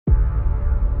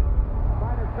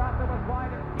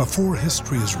Before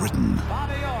history is written,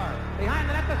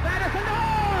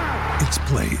 it's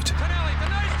played.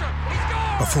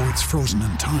 Before it's frozen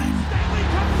in time,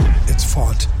 it's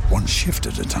fought one shift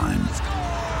at a time.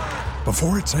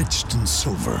 Before it's etched in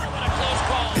silver,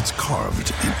 it's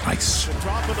carved in ice.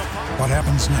 What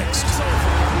happens next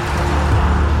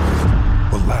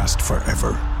will last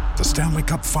forever. The Stanley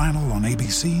Cup Final on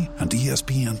ABC and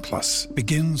ESPN Plus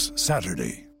begins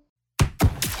Saturday.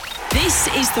 This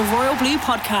is the Royal Blue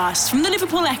Podcast from the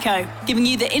Liverpool Echo, giving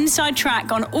you the inside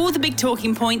track on all the big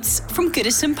talking points from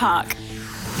Goodison Park.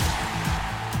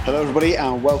 Hello everybody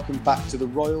and welcome back to the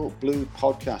Royal Blue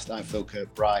Podcast. I'm Phil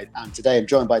Kirkbride and today I'm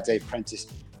joined by Dave Prentice,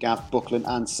 Gav Buckland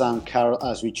and Sam Carroll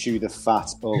as we chew the fat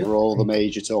over all the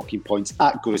major talking points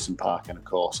at Goodison Park, and of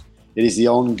course it is the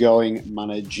ongoing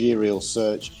managerial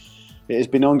search. It has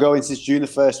been ongoing since June the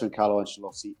 1st when Carlo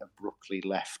Ancelotti abruptly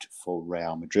left for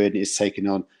Real Madrid. It has taken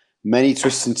on many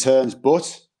twists and turns,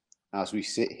 but as we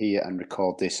sit here and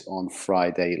record this on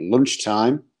Friday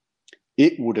lunchtime,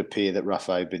 it would appear that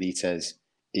Rafael Benitez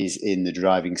is in the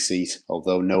driving seat,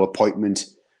 although no appointment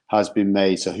has been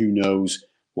made, so who knows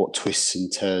what twists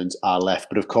and turns are left.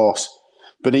 But of course,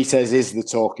 Benitez is the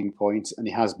talking point, and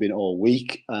he has been all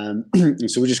week. So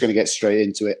we're just going to get straight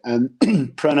into it.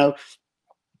 Preno,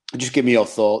 just give me your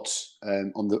thoughts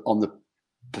on the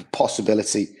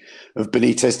possibility of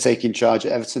Benitez taking charge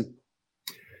at Everton.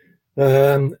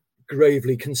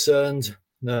 Gravely concerned.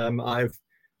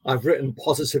 I've written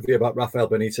positively about Rafael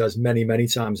Benitez many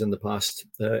times in the past.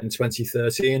 In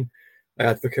 2013, I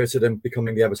advocated him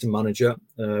becoming the Everton manager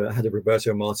ahead of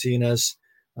Roberto Martinez.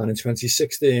 And in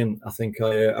 2016, I think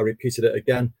I repeated it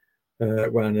again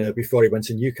when before he went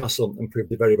to Newcastle and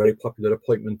proved a very popular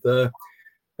appointment there.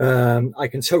 I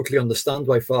can totally understand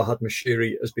why Farhad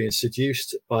Moshiri has been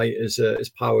seduced by his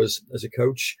powers as a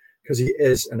coach, because he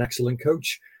is an excellent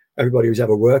coach. Everybody who's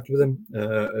ever worked with him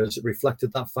has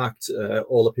reflected that fact.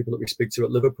 All the people that we speak to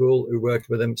at Liverpool who worked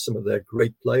with him, some of their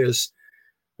great players,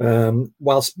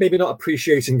 whilst maybe not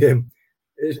appreciating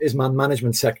his man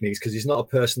management techniques, because he's not a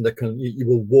person that you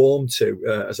will warm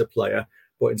to as a player.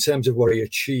 But in terms of what he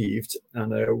achieved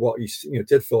and what he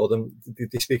did for them,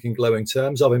 they speak in glowing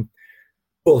terms of him.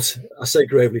 But I say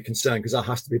gravely concerned because that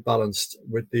has to be balanced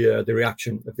with the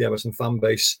reaction of the Everton fan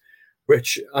base,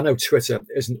 which I know Twitter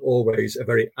isn't always a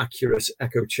very accurate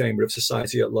echo chamber of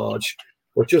society at large.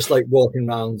 But just like walking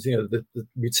around,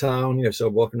 the town, so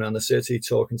walking around the city,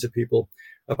 talking to people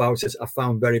about it, I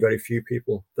found very few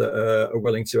people that are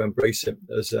willing to embrace it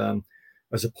as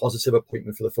a positive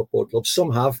appointment for the football club.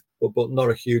 Some have, but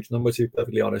not a huge number, to be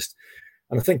perfectly honest.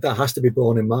 And I think that has to be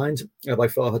borne in mind by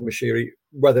Farhad Moshiri.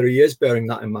 Whether he is bearing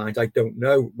that in mind, I don't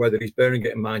know. Whether he's bearing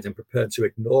it in mind and prepared to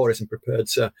ignore it and prepared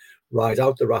to ride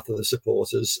out the wrath of the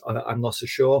supporters, I'm not so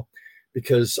sure,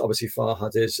 because obviously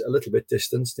Farhad is a little bit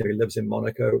distant. He lives in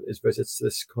Monaco. His visits to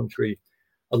this country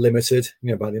are limited,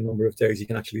 by the number of days he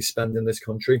can actually spend in this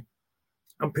country.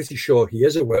 I'm pretty sure he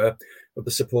is aware of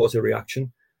the supporter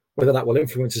reaction. Whether that will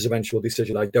influence his eventual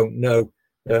decision, I don't know.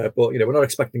 But we're not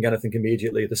expecting anything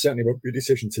immediately. There certainly won't be a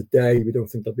decision today. We don't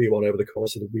think there'll be one over the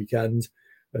course of the weekend.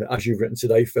 As you've written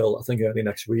today, Phil, I think early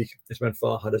next week is when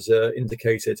Farhad has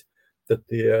indicated that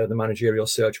the managerial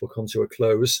search will come to a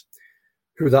close.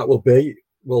 Who that will be?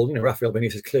 Well, Rafael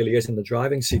Benitez clearly is in the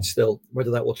driving seat still.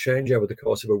 Whether that will change over the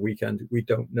course of a weekend, we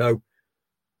don't know.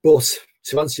 But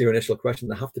to answer your initial question,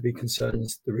 there have to be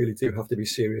concerns. There really do have to be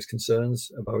serious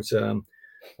concerns about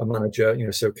a manager,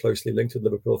 so closely linked with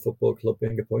Liverpool Football Club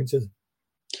being appointed.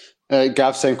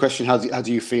 Gav, same question. How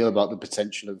do you feel about the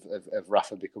potential of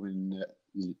Rafa becoming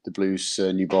the Blues'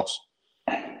 new boss?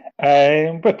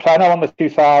 We're playing on the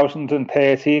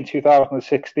 2013,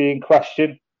 2016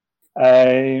 question.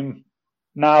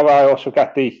 Now I also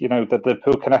get the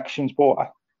Liverpool connections, but I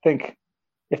think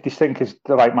if this thing is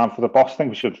the right man for the boss, I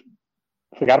think we should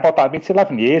forget about that. I mean, it's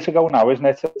 11 years ago now, isn't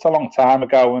it? It's a long time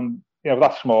ago, and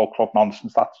that small club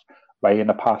nonsense, that's way in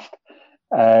the past.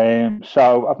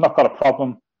 So I've not got a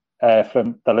problem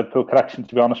from the Liverpool connection,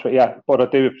 to be honest with you. But I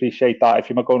do appreciate that if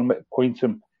you're going to appoint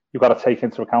him, you've got to take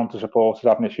into account the supporters,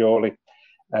 haven't you, surely,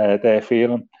 their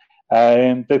feeling.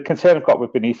 The concern I've got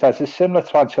with Benitez is similar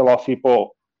to Ancelotti, but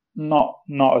not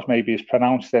as maybe as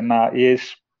pronounced in that he is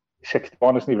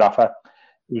 61, isn't he, Rafa?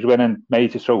 He was winning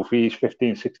major trophies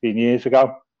 15, 16 years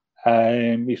ago.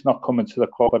 He's not coming to the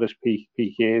club at his peak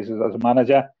years as a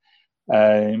manager.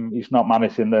 He's not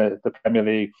managing the Premier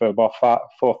League for about 4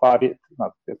 or 5 years,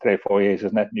 not 3 or 4 years,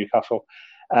 isn't it, Newcastle?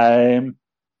 And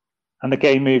the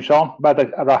game moves on.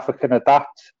 Whether Rafa can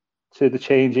adapt to the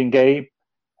changing game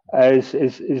is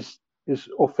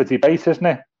up for debate, isn't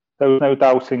it? There was no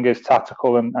doubting his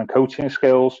tactical and coaching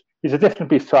skills. he's a different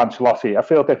beast to Ancelotti. I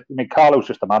feel that, I mean, Carlo's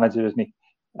just a manager, isn't he?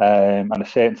 And a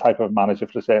certain type of manager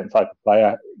for a certain type of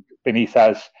player.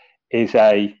 Benitez is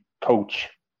a coach,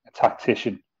 a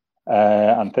tactician,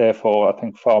 and therefore I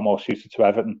think far more suited to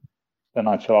Everton than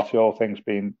Ancelotti, all things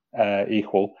being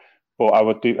equal. But I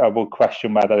would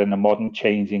question whether in a modern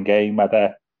changing game,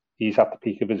 whether he's at the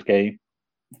peak of his game.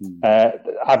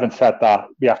 Having said that,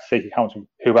 we have to take account of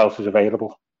who else is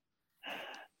available.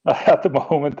 At the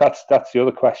moment, that's the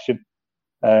other question.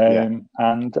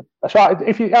 And so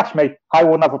if you ask me, I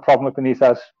wouldn't have a problem with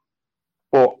Benitez.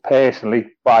 But personally,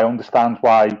 I understand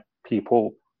why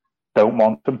people don't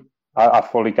want him. I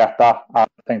fully get that. I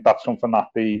think that's something that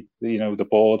the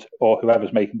board or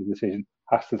whoever's making the decision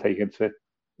has to take into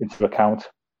account.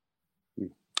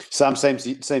 Sam, same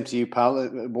to you, pal.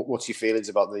 What's your feelings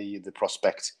about the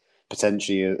prospect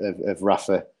potentially of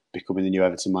Rafa becoming the new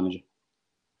Everton manager?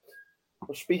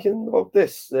 Well, speaking about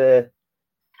this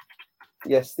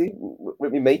yesterday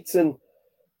with my mates, and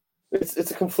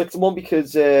it's a conflicting one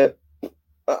because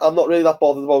I'm not really that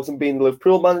bothered about him being the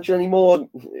Liverpool manager anymore.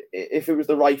 If it was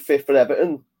the right fit for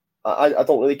Everton, I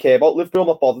don't really care about Liverpool. I'm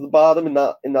not bothered about him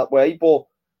in that way. But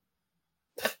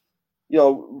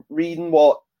reading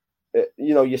what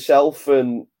yourself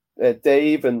and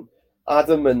Dave and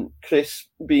Adam and Chris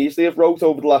Beasley have wrote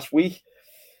over the last week,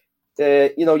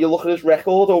 you look at his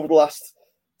record over the last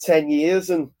 10 years,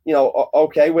 and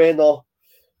okay, we're not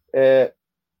Inter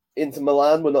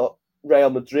Milan, we're not Real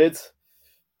Madrid,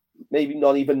 maybe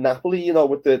not even Napoli.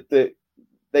 With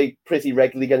they pretty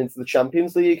regularly get into the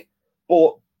Champions League,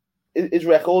 but his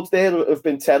records there have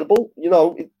been terrible.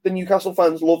 The Newcastle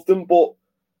fans loved him, but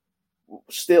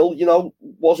still,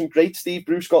 wasn't great. Steve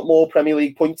Bruce got more Premier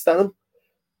League points than him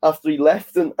after he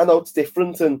left, and I know it's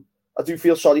different, and I do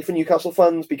feel sorry for Newcastle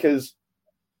fans because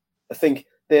I think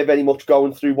they're very much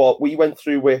going through what we went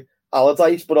through with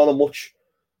Allardyce, but on a much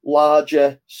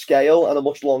larger scale and a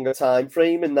much longer time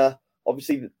frame, and that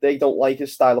obviously they don't like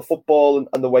his style of football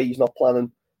and the way he's not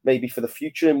planning maybe for the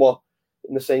future in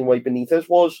the same way Benitez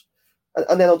was.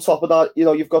 And then on top of that,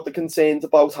 you've got the concerns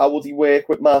about how would he work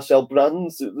with Marcel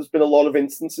Brands. There's been a lot of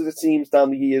instances, it seems,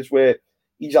 down the years where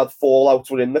he's had fallouts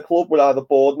within the club with either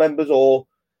board members or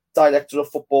director of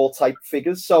football type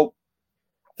figures. So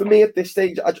for me at this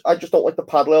stage, I just don't like the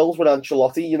parallels with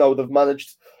Ancelotti. They've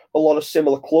managed a lot of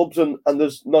similar clubs and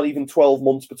there's not even 12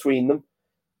 months between them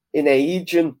in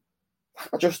age. And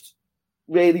I just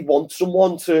really want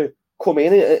someone to come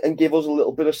in and give us a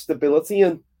little bit of stability.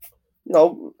 And,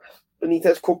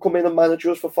 Benitez could come in and manage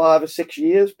us for 5 or 6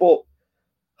 years, but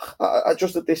I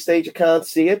just at this stage, I can't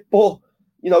see it. But,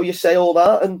 you say all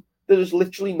that, and there is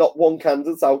literally not one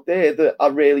candidate out there that I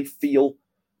really feel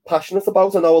passionate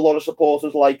about. I know a lot of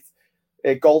supporters liked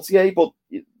Galtier, but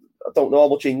I don't know how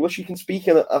much English he can speak,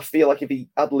 and I feel like if he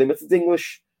had limited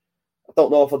English, I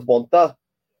don't know if I'd want that,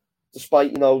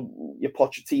 despite, your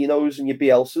Pochettinos and your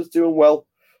Bielsas doing well,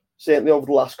 certainly over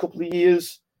the last couple of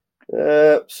years.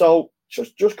 So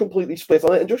just completely split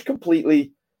on it, and just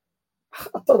completely,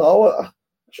 I don't know,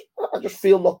 I just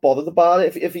feel not bothered about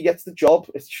it. If he gets the job,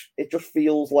 it just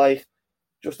feels like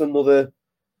just another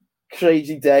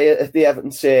crazy day at the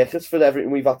Everton circus for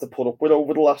everything we've had to put up with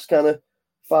over the last kind of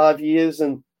 5 years.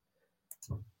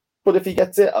 But if he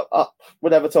gets it, we're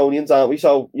Evertonians, aren't we?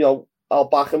 So, I'll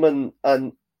back him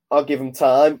and I'll give him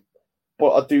time.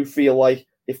 But I do feel like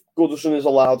if Goodison is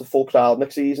allowed a full crowd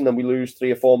next season and we lose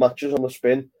 3 or 4 matches on the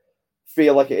spin,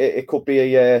 feel like it could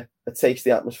be a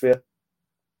tasty atmosphere.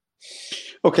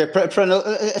 Okay, Preno,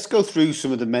 let's go through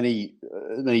some of the many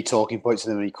talking points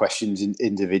and the many questions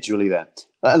individually then.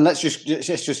 And let's just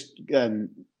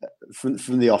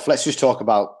from the off, let's just talk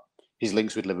about his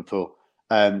links with Liverpool.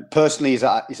 Personally, is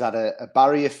that a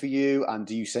barrier for you? And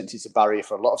do you sense it's a barrier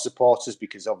for a lot of supporters?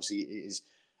 Because obviously it is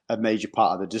a major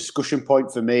part of the discussion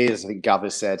point for me. As I think Gav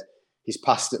has said, his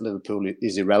past at Liverpool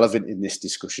is irrelevant in this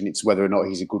discussion. It's whether or not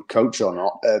he's a good coach or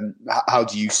not. How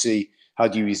do you see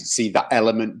that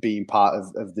element being part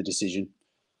of the decision?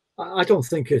 I don't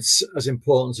think it's as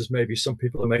important as maybe some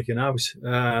people are making out.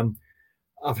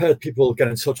 I've heard people get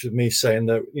in touch with me saying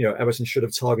that Everton should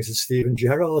have targeted Steven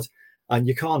Gerrard, and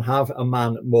you can't have a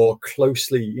man more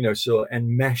closely sort of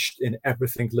enmeshed in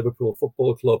everything Liverpool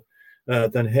Football Club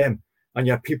than him. And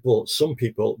yet some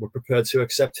people were prepared to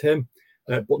accept him,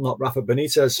 but not Rafa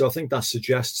Benitez. So I think that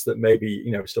suggests that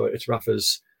maybe so it's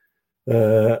Rafa's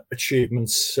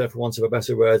achievements, for want of a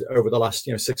better word, over the last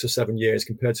 6 or 7 years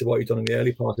compared to what he'd done in the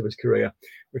early part of his career,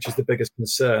 which is the biggest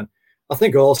concern. I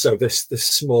think also this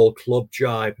small club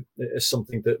jibe is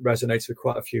something that resonates with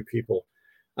quite a few people,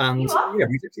 and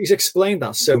he's explained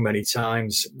that so many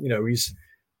times.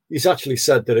 he's actually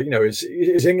said that,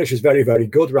 his English is very, very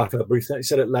good, Rafa, but he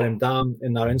said it let him down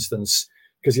in that instance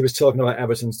because he was talking about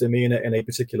Everton's demeanour in a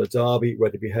particular derby where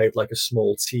they behaved like a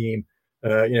small team,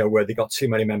 where they got too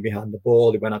many men behind the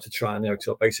ball. They went out to try and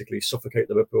to basically suffocate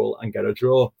Liverpool and get a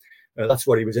draw. That's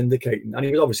what he was indicating. And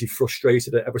he was obviously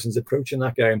frustrated at Everton's approach in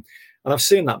that game. And I've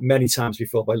seen that many times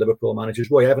before by Liverpool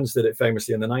managers. Roy Evans did it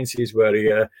famously in the 90s where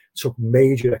he took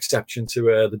major exception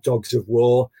to the dogs of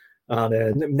war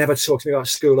and never talked to me about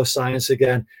school of science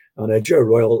again. And Joe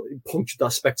Royle punctured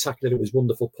that spectacular. It was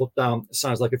wonderful put down.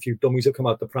 Sounds like a few dummies have come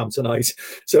out the pram tonight.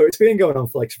 So it's been going on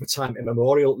for time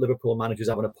immemorial. Liverpool managers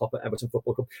having a pop at Everton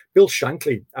Football Club. Bill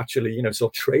Shankly actually,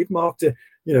 sort of trademarked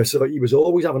it. So he was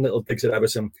always having little digs at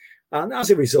Everton. And as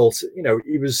a result,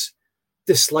 he was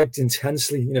disliked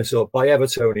intensely, by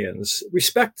Evertonians,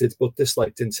 respected, but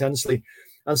disliked intensely.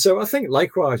 And so I think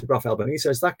likewise with Rafael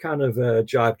Benitez, that kind of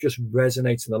jibe just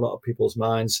resonates in a lot of people's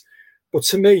minds. But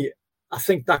to me, I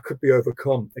think that could be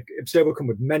overcome. It's overcome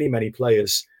with many, many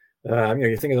players.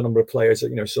 You think of the number of players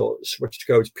that, sort of switched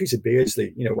codes. Peter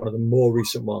Beardsley, one of the more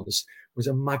recent ones, was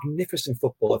a magnificent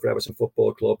footballer for Everton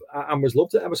Football Club and was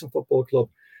loved at Everton Football Club.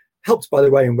 Helped by the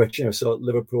way in which,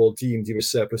 Liverpool deemed he was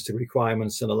surplus to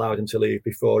requirements and allowed him to leave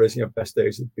before his, best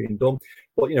days had been done.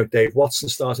 But, Dave Watson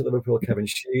started at Liverpool, Kevin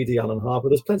Sheedy, Alan Harper,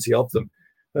 there's plenty of them.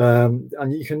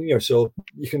 And you can, you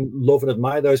can love and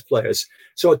admire those players.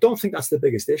 So I don't think that's the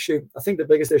biggest issue. I think the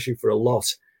biggest issue for a lot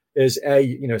is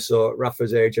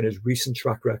Rafa's age and his recent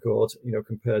track record,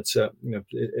 compared to,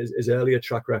 his earlier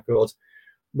track record,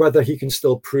 whether he can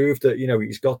still prove that,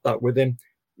 he's got that with him.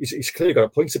 He's clearly got a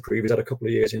point to prove. He's had a couple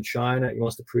of years in China. He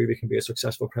wants to prove he can be a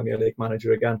successful Premier League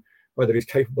manager again. Whether he's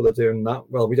capable of doing that,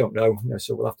 well, we don't know.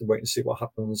 So we'll have to wait and see what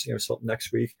happens, sort of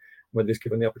next week, whether he's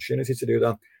given the opportunity to do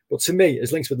that. But to me,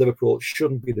 his links with Liverpool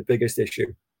shouldn't be the biggest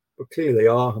issue. But clearly they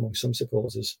are among some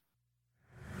supporters.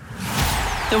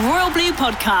 The Royal Blue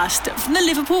Podcast from the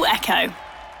Liverpool Echo.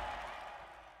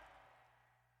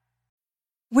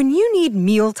 When you need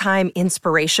mealtime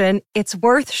inspiration, it's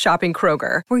worth shopping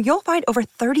Kroger, where you'll find over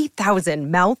 30,000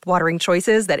 mouth-watering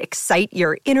choices that excite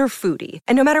your inner foodie.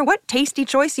 And no matter what tasty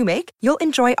choice you make, you'll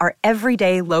enjoy our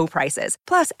everyday low prices,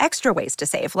 plus extra ways to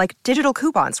save, like digital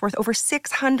coupons worth over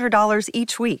 $600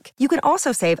 each week. You can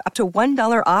also save up to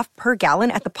 $1 off per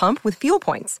gallon at the pump with fuel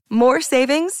points. More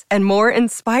savings and more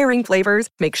inspiring flavors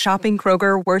make shopping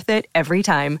Kroger worth it every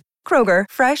time. Kroger,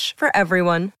 fresh for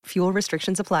everyone. Fuel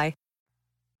restrictions apply.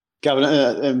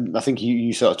 Gavin, I think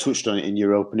you sort of touched on it in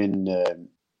your opening.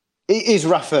 Is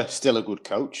Rafa still a good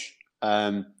coach?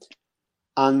 And,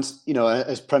 as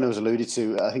Preno's alluded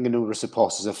to, I think a number of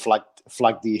supporters have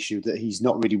flagged the issue that he's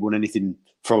not really won anything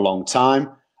for a long time,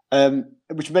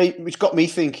 which got me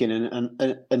thinking.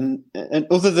 And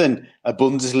other than a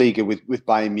Bundesliga with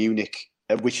Bayern Munich,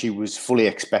 which he was fully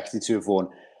expected to have won,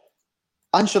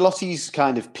 Ancelotti's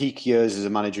kind of peak years as a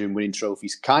manager in winning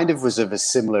trophies kind of was of a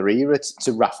similar era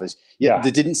to Rafa's. Yeah,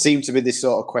 there didn't seem to be this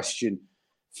sort of question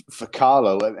for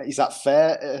Carlo. Is that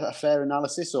a fair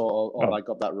analysis, or have I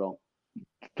got that wrong?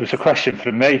 There was a question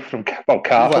from me about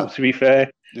Carlo. To be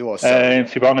fair, to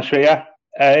be honest with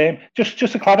you, just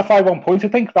to clarify one point, I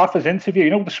think Rafa's interview,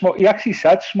 he actually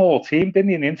said small team, didn't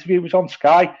he? In the interview, it was on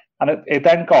Sky, and it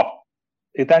then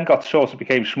got sort of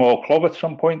became small club at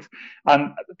some point.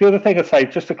 And the other thing I'd say,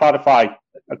 just to clarify,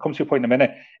 I'll come to your point in a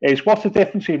minute, is what's the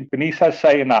difference between Benitez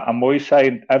saying that and Moyes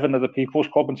saying Everton are the People's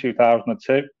Club in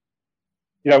 2002?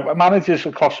 Managers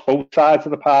across both sides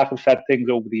of the park have said things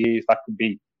over the years that can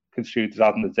be construed as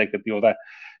adding the zig at the other.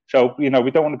 So, we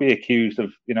don't want to be accused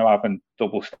of, having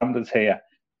double standards here.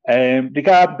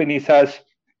 Regarding Benitez,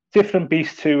 different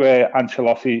beast to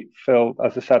Ancelotti, Phil,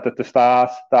 as I said at the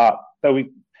start, that though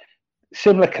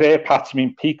similar career paths.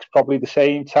 Peaks probably the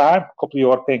same time, a couple of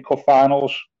European Cup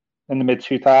finals in the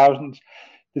mid-2000s.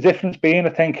 The difference being, I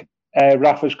think,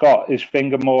 Rafa's got his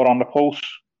finger more on the pulse.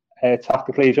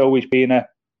 Tactically, he's always been a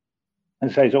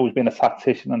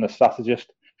tactician and a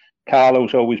strategist.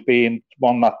 Carlo's always been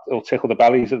one that will tickle the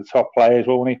bellies of the top players,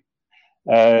 won't he?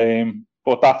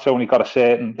 But that's only got a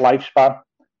certain lifespan.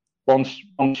 Once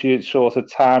you sort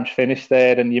of time's finished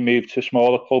there and you move to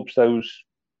smaller clubs,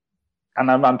 and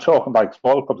I'm talking about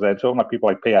smaller clubs there, I'm talking about people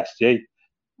like PSG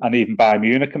and even Bayern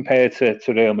Munich compared to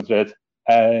Real Madrid,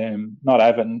 not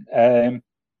Everton, and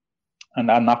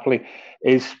Napoli,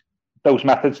 is those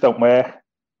methods don't work.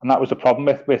 And that was the problem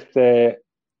with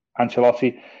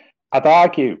Ancelotti. I'd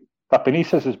argue that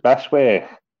Benitez's best work,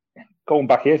 going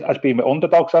back here, has been with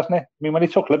underdogs, hasn't it? When he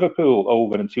took Liverpool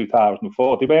over in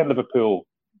 2004, they weren't Liverpool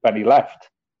when he left,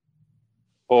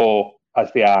 or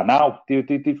as they are now. They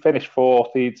finished fourth.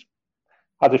 He'd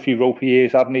had a few ropey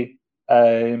years, hadn't he?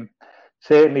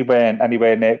 certainly weren't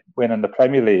anywhere near winning the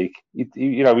Premier League.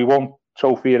 He won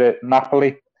trophy at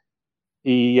Napoli.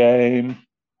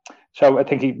 So I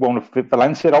think he won with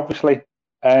Valencia, obviously.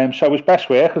 So his best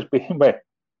work has been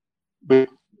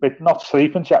with not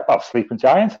sleeping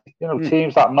giants.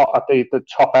 Teams that are not at the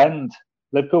top end.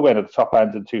 Liverpool went at the top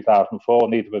end in 2004,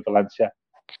 neither with Valencia.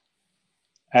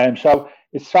 So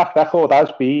his track record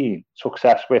has been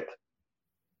success with,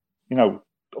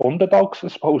 underdogs, I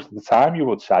suppose, at the time, you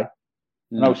would say.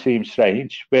 Seems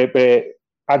strange. Where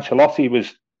Ancelotti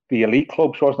was the elite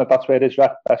clubs, wasn't it? That's where his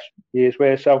best years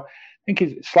were. So I think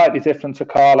he's slightly different to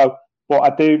Carlo.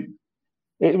 But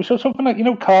it was something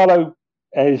like, Carlo,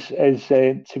 as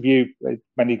interview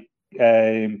when he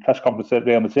press conference at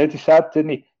Real Madrid, he said,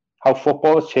 didn't he, how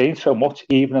football has changed so much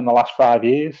even in the last 5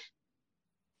 years.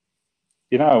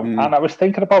 And I was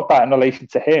thinking about that in relation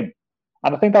to him.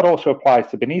 And I think that also applies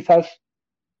to Benitez.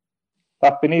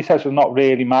 That Benitez has not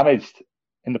really managed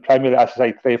in the Premier League, as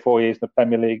I say, 3 or 4 years in the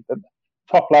Premier League, the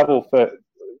top level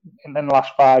in the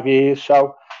last 5 years.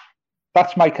 So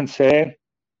that's my concern.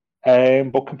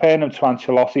 But comparing him to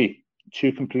Ancelotti,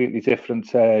 two completely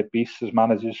different beasts as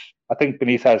managers. I think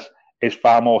Benitez is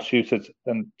far more suited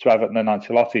to Everton than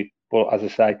Ancelotti. But as I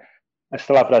say, I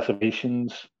still have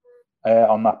reservations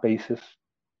on that basis.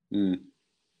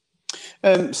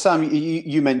 Sam,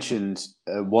 you mentioned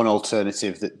one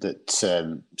alternative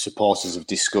that supporters have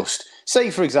discussed.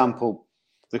 Say, for example,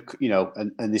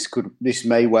 and this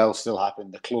may well still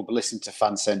happen. The club listen to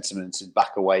fan sentiments and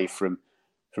back away from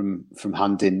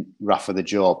handing Rafa the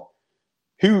job.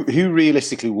 Who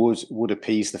realistically would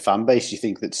appease the fan base? Do you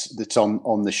think that's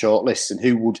on the shortlist, and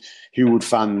who would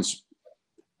fans,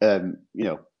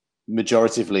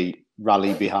 majoritively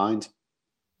rally behind?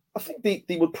 I think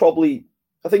they would probably.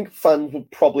 I think fans would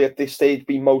probably at this stage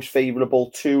be most favourable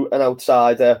to an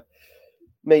outsider,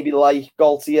 maybe like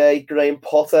Galtier, Graham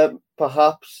Potter,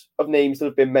 perhaps, of names that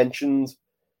have been mentioned,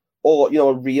 or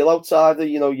a real outsider,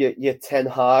 your Ten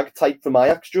Hag type from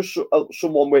Ajax, just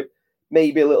someone with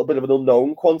maybe a little bit of an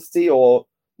unknown quantity, or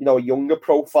a younger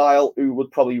profile who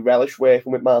would probably relish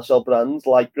working with Marcel Brands,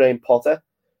 like Graham Potter.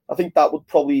 I think that would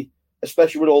probably,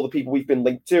 especially with all the people we've been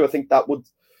linked to, I think that would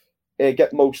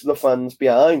get most of the fans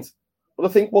behind. But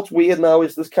I think what's weird now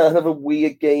is there's kind of a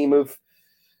weird game of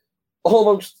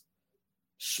almost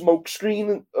smoke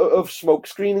screening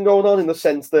going on, in the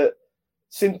sense that,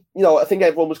 since I think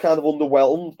everyone was kind of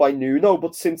underwhelmed by Nuno,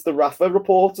 but since the Rafa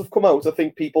reports have come out, I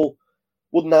think people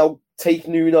would now take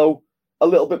Nuno a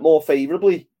little bit more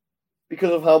favourably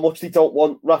because of how much they don't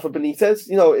want Rafa Benitez.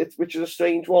 Which is a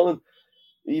strange one, and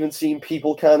even seen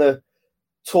people kind of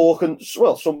talking.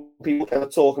 Well, some people kind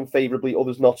of talking favourably,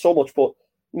 others not so much, but.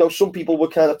 Some people were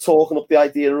kind of talking up the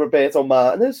idea of Roberto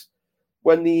Martinez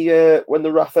when the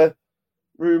Rafa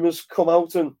rumours come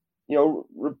out, and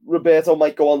Roberto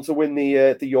might go on to win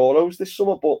the Euros this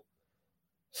summer, but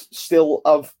still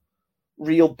have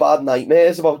real bad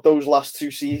nightmares about those last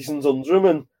 2 seasons under him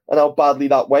and how badly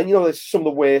that went. It's some of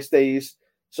the worst days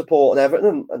supporting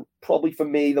Everton, and probably for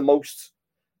me the most,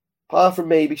 apart from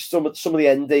maybe some of the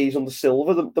end days under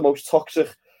Silva, the most toxic.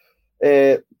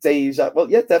 Days,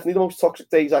 definitely the most toxic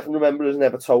days I can remember as an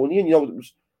Evertonian. There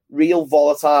was real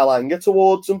volatile anger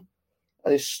towards him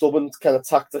and his stubborn kind of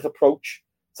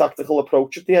tactical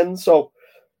approach at the end. So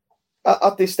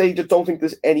at this stage, I don't think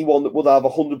there's anyone that would have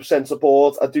 100%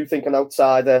 support. I do think an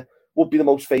outsider would be the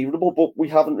most favourable, but we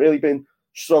haven't really been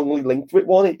strongly linked with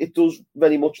one. It does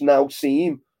very much now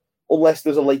seem, unless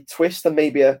there's a late twist and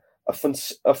maybe a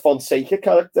Fonseca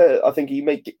character, I think he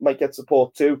might get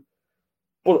support too.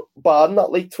 But barring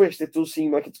that late twist, it does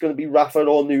seem like it's going to be Rafa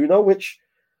or Nuno, which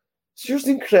is just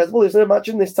incredible, isn't it?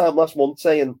 Imagine this time last month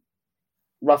saying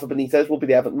Rafa Benitez will be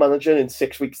the Everton manager in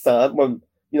 6 weeks' time, when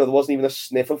there wasn't even a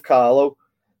sniff of Carlo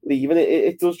leaving.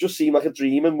 It does just seem like a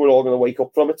dream, and we're all going to wake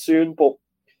up from it soon. But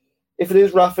if it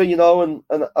is Rafa,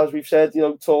 and as we've said,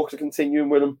 talks are continuing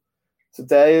with him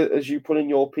today, as you put in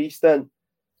your piece, then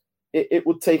it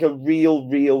would take a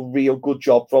real good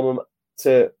job from him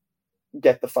to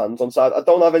get the fans on side. I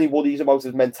don't have any worries about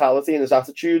his mentality and his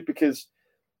attitude, because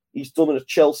he's done it at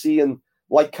Chelsea, and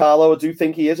like Carlo, I do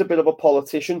think he is a bit of a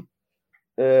politician,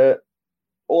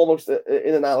 almost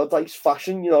in an Allardyce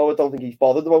fashion. I don't think he's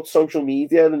bothered about social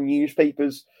media and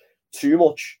newspapers too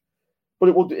much, but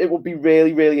it would be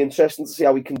really interesting to see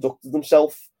how he conducted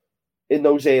himself in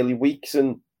those early weeks,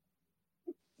 and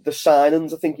the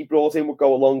signings I think he brought in would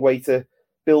go a long way to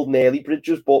build early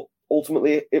bridges, but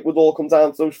ultimately, it would all come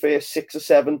down to those first 6 or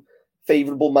 7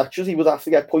 favourable matches. He would have to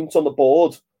get points on the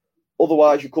board.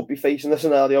 Otherwise, you could be facing a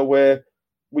scenario where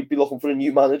we'd be looking for a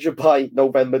new manager by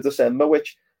November, December,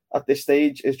 which at this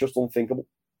stage is just unthinkable.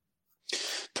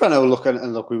 Prano,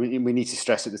 look, we need to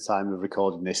stress at the time of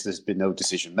recording this, there's been no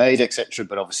decision made, etc.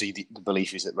 But obviously, the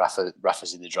belief is that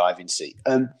Rafa's in the driving seat.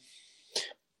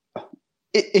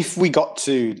 If we got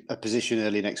to a position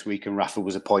early next week and Rafa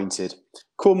was appointed,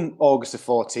 come August the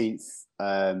 14th,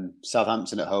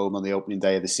 Southampton at home on the opening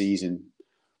day of the season,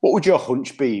 what would your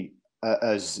hunch be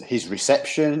as his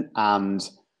reception and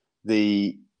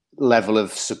the level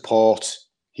of support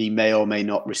he may or may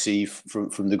not receive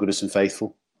from the Goodison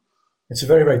faithful? It's a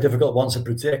very, very difficult one to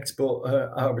predict, but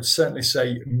I would certainly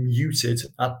say muted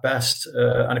at best.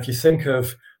 And if you think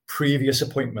of previous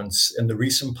appointments in the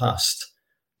recent past,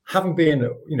 having been,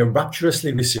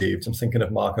 rapturously received, I'm thinking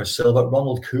of Marco Silva,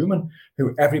 Ronald Koeman,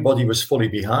 who everybody was fully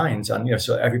behind, and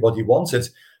so everybody wanted.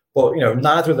 But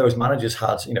neither of those managers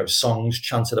had songs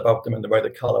chanted about them in the way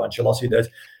that Carlo Ancelotti did.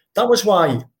 That was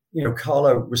why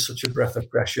Carlo was such a breath of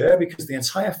fresh air, because the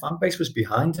entire fan base was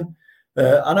behind him.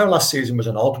 I know last season was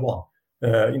an odd one.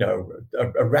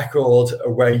 A record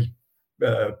away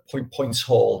points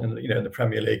haul in the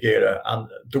Premier League era, and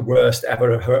the worst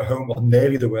ever home, or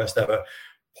nearly the worst ever,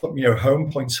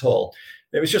 home points haul.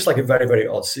 It was just like a very, very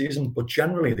odd season, but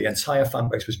generally the entire fan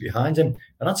base was behind him,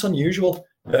 and that's unusual.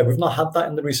 We've not had that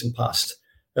in the recent past,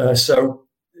 so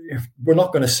we're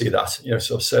not going to see that.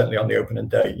 So certainly on the opening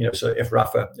day, so if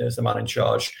Rafa is the man in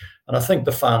charge, and I think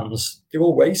the fans, they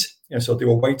will wait. So they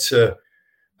will wait to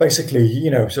basically,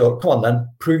 so come on then,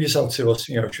 prove yourself to us.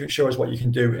 Show us what you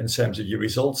can do in terms of your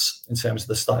results, in terms of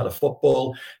the style of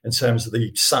football, in terms of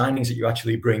the signings that you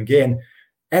actually bring in.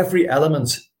 Every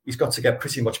element he's got to get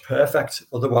pretty much perfect.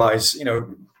 Otherwise,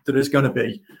 there is going to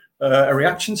be a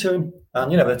reaction to him.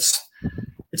 And,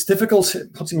 it's difficult.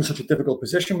 It puts him in such a difficult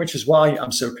position, which is why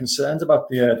I'm so concerned about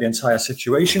the entire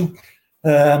situation.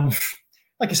 Like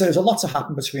I said, there's a lot to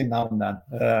happen between now and then.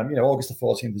 August the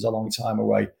 14th is a long time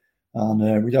away,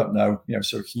 and we don't know.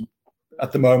 So he,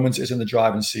 at the moment, is in the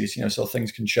driving seat. So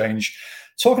things can change.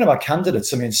 Talking about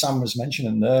candidates, I mean, Sam was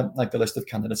mentioning the list of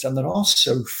candidates, and there are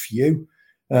so few.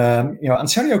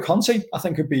 Antonio Conte, I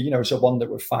think, could be, one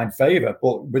that would find favour,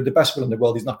 but with the best will in the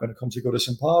world, he's not going to come to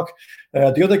Goodison Park.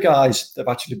 The other guys that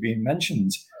have actually been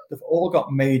mentioned, they've all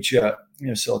got major,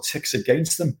 ticks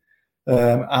against them.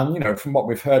 And from what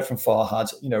we've heard from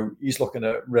Farhad, he's looking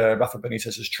at Rafa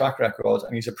Benitez's track record,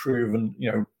 and he's a proven,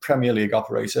 Premier League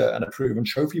operator and a proven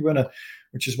trophy winner,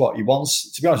 which is what he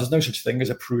wants. To be honest, there's no such thing as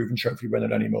a proven trophy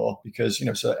winner anymore, because,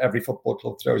 so every football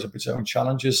club throws up its own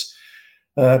challenges.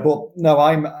 But no,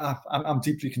 I'm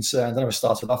deeply concerned. I know I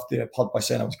started off the pod by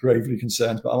saying I was gravely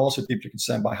concerned, but I'm also deeply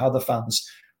concerned by how the fans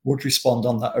would respond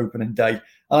on that opening day. And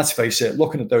let's face it,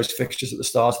 looking at those fixtures at the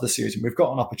start of the season, we've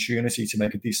got an opportunity to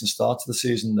make a decent start to the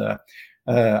season there.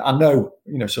 I know,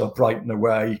 Brighton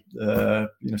away,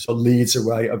 Leeds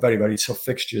away are very, very tough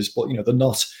fixtures, but, they're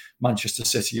not Manchester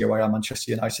City away or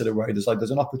Manchester United away.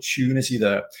 There's an opportunity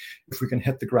there if we can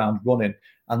hit the ground running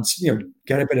and,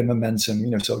 get a bit of momentum,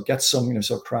 get some,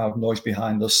 crowd noise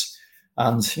behind us.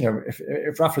 And,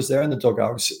 if Rafa's there in the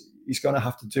dugout, he's going to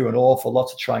have to do an awful lot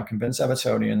to try and convince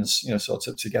Evertonians,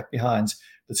 to get behind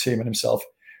the team and himself.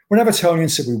 We're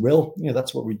Evertonians, so we will.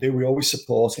 That's what we do. We always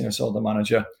support, the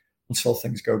manager until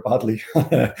things go badly.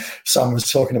 Sam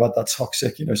was talking about that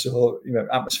toxic,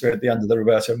 atmosphere at the end of the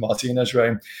Roberto Martinez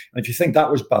reign. And if you think that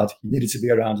was bad, you needed to be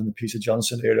around in the Peter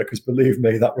Johnson era, because believe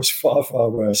me, that was far, far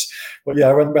worse. But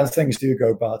yeah, when things do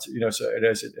go bad,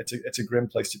 it's a grim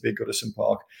place to be, Goodison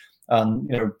Park. And,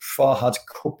 Farhad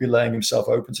could be laying himself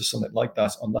open to something like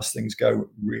that unless things go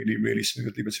really, really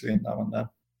smoothly between now and then.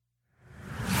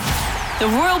 The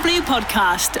Royal Blue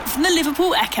Podcast from the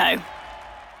Liverpool Echo.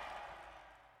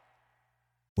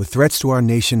 With threats to our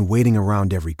nation waiting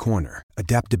around every corner,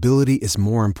 adaptability is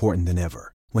more important than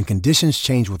ever. When conditions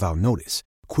change without notice,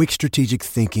 quick strategic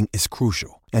thinking is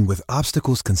crucial. And with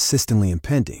obstacles consistently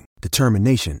impending,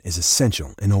 determination is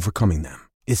essential in overcoming them.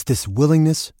 It's this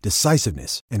willingness,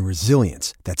 decisiveness, and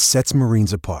resilience that sets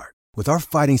Marines apart. With our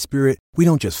fighting spirit, we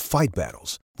don't just fight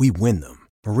battles, we win them.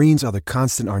 Marines are the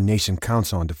constant our nation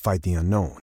counts on to fight the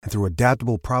unknown. And through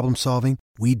adaptable problem solving,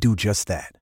 we do just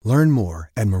that. Learn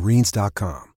more at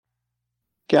marines.com.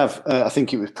 Gav, I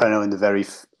think it was Preno in the very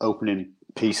opening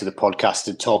piece of the podcast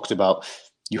had talked about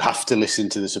you have to listen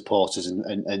to the supporters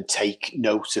and take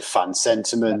note of fan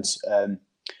sentiment.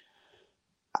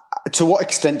 To what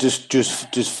extent does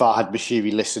Farhad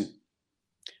Bashiri listen?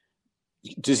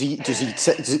 Does he?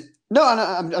 No,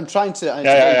 I'm trying to.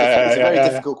 It's a very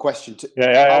difficult question.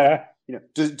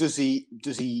 Does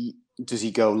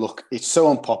he go, look, it's so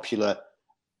unpopular,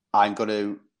 I'm going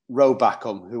to row back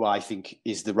on who I think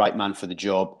is the right man for the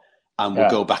job, and we'll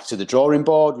go back to the drawing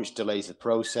board, which delays the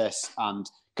process and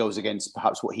goes against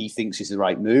perhaps what he thinks is the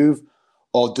right move?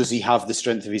 or does he have the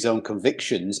strength of his own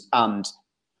convictions? And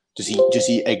does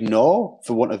he ignore,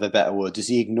 for want of a better word, does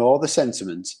he ignore the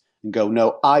sentiment and go,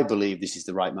 no, I believe this is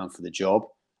the right man for the job,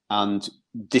 and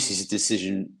this is a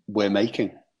decision we're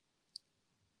making?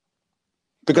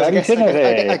 Because I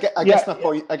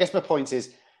guess my point is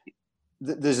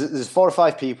that there's 4 or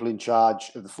 5 people in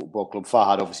charge of the football club.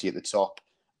 Farhad obviously at the top,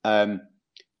 and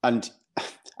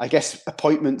I guess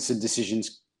appointments and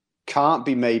decisions can't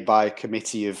be made by a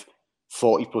committee of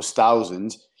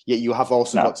 40,000+. Yet you have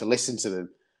also got to listen to them.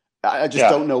 I just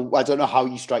don't know. I don't know how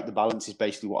you strike the balance. Is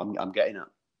basically what I'm getting at.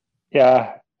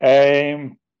 Yeah.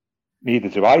 Neither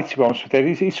do I, to be honest with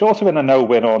you. He's sort of in a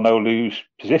no-win or no-lose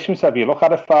position. So if you look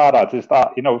at it, Farhad, is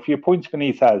that, if you appoint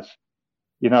Benitez,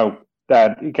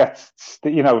 then he gets,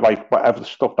 like whatever the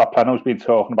stuff that Plano's been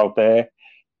talking about there.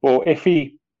 But if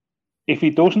he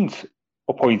doesn't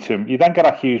appoint him, you then get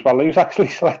accused, well, who's actually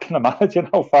selecting the manager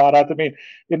now, Farhad? I mean,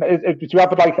 do you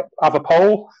have a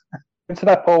poll,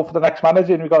 internet poll for the next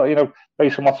manager, and we've got,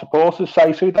 based on what supporters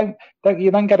say? So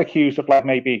you then get accused of like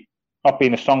maybe not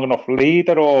being a strong enough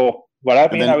leader or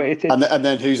whatever. And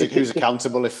then who's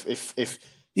accountable if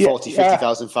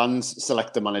 50,000 fans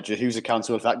select the manager? Who's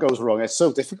accountable if that goes wrong? It's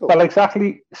so difficult. Well,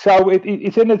 exactly. So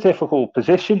it's in a difficult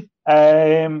position.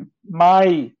 If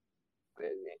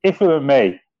it were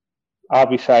me, I'd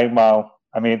be saying, well,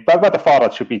 I mean, whether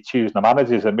Farhad should be choosing the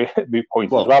managers and my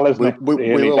point as well, isn't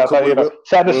it?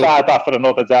 Set aside that for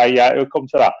another day. Yeah, it'll come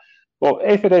to that. But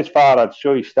if it is Farhad's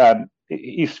choice, then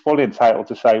he's fully entitled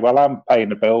to say, well, I'm paying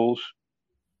the bills,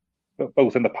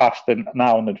 both in the past and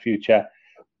now and in the future.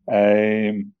 So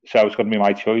it's going to be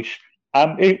my choice.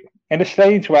 And in a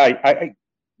strange way, I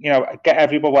get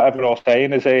everybody, whatever they're all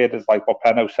saying is here. There's like what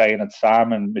Penno's saying and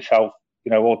Sam and myself,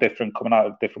 all different, coming out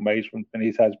of different ways from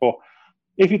Benitez. But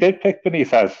if you did pick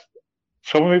Benitez,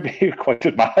 some would be quite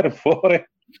admiring for it,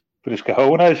 for his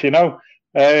cojones,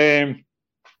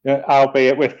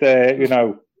 albeit with,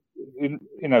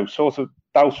 sort of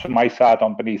doubts from my side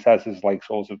on Benitez is like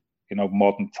sort of,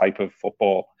 modern type of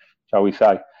football, shall we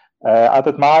say. I'd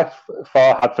admire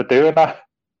Farhad for doing that,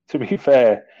 to be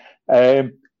fair.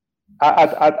 At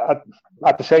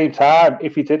the same time,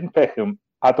 if you didn't pick him,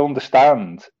 I'd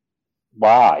understand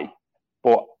why,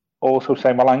 but also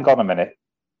saying, well, hang on a minute,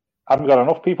 I haven't got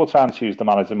enough people trying to choose the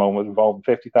manager at the moment involving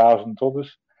 50,000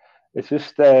 others. It's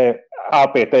just,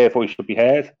 albeit their voice should be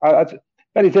heard.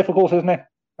 Very difficult, isn't it?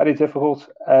 Very difficult.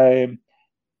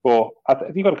 But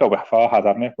you've got to go with Farhad,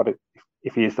 haven't you? But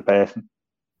if he is the person.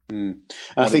 And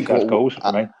I think goes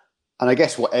for me. And I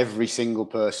guess what every single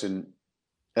person,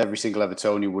 every single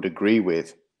Evertonian would agree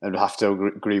with, and have to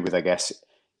agree with, I guess,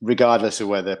 regardless of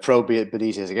whether pro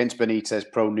Benitez, against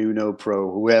Benitez, pro Nuno,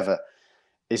 pro whoever,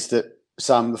 is that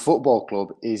Sam, the football club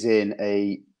is in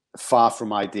a far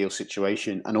from ideal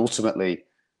situation. And ultimately,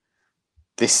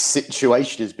 this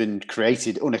situation has been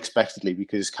created unexpectedly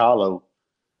because Carlo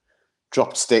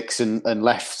dropped sticks and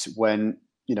left when,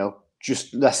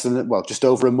 just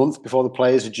over a month before the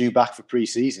players are due back for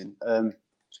pre-season.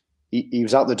 He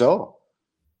was out the door.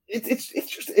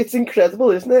 It's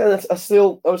incredible, isn't it? And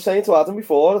I was saying to Adam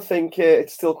before, I think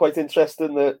it's still quite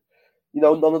interesting that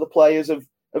none of the players have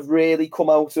really come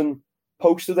out and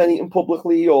posted anything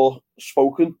publicly or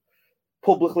spoken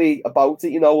publicly about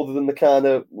it. Other than the kind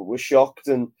of we're shocked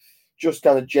and just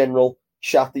kind of general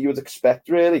chat that you would expect,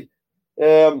 really.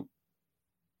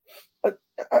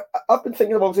 I've been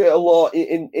thinking about it a lot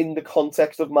in the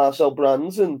context of Marcel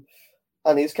Brands and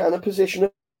his kind of position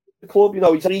at the club.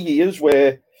 He's 3 years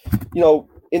where,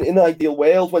 in an ideal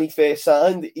world, when he first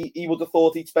signed, he would have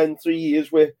thought he'd spend 3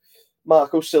 years with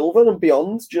Marco Silva and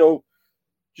beyond. Do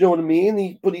you know what I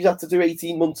mean? But he's had to do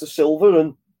 18 months of Silva,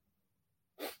 and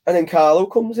then Carlo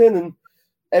comes in, and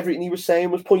everything he was saying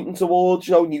was pointing towards,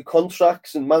 new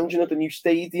contracts and managing at the new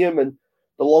stadium and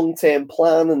the long-term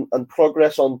plan and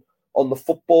progress on the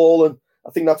football. And I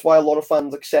think that's why a lot of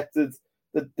fans accepted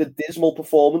the dismal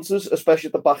performances, especially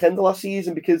at the back end of last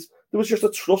season, because there was just a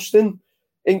trust in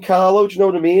Carlo. Do you know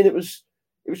what I mean? It was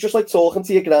just like talking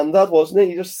to your granddad, wasn't it?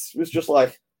 He was just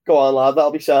like, go on, lad,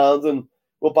 that'll be sound, and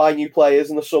we'll buy new players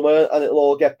in the summer and it'll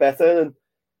all get better.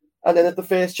 And then at the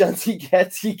first chance he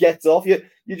gets off. You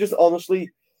just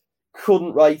honestly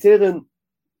couldn't write it. And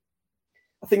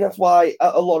I think that's why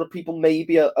a lot of people may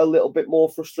be a little bit more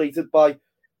frustrated by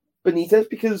Benitez,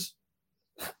 because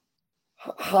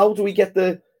how do we get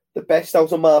the best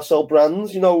out of Marcel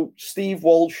Brands? Steve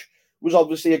Walsh was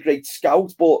obviously a great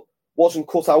scout, but wasn't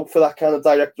cut out for that kind of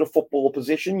director of football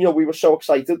position. We were so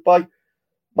excited by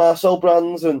Marcel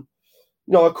Brands, and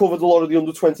I covered a lot of the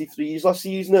under-23s last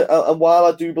season, and while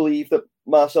I do believe that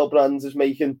Marcel Brands is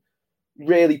making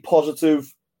really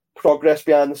positive progress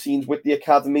behind the scenes with the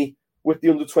academy, with the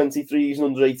under-23s and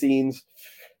under-18s,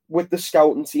 with the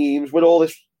scouting teams, with all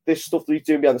this stuff that he's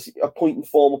doing behind the scenes, appointing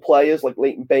former players like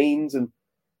Leighton Baines and,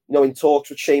 in talks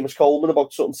with Seamus Coleman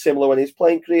about something similar in his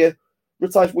playing career.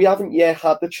 We haven't yet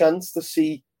had the chance to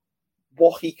see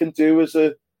what he can do as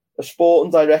a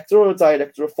sporting director or a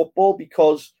director of football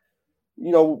because,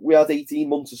 we had 18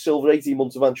 months of Silva, 18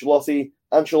 months of Ancelotti.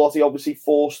 Ancelotti obviously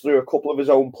forced through a couple of his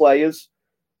own players.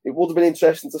 It would have been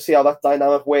interesting to see how that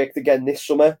dynamic worked again this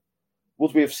summer.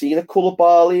 Would we have seen a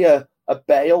Koulibaly, a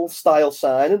Bale-style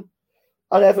signing?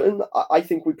 And Everton, I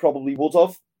think we probably would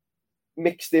have,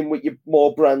 mixed in with your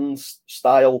more Brands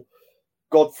style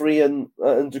Godfrey and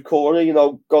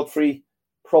Doucouré. Godfrey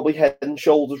probably head and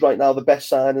shoulders right now the best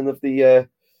signing of the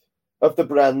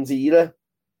Brands era.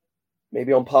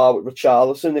 Maybe on par with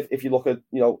Richarlison if you look at,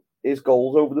 his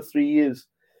goals over the 3 years.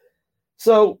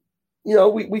 So,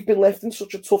 we've been left in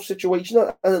such a tough situation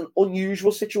and an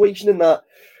unusual situation in that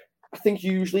I think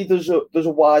usually there's a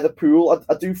wider pool.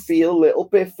 I do feel a little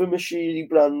bit for Moshiri,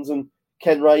 Brands and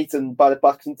Ken Wright and Barrett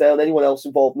Baxendale and anyone else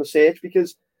involved in the search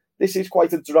because this is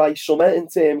quite a dry summer in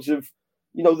terms of,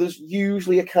 there's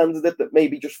usually a candidate that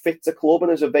maybe just fits a club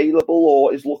and is available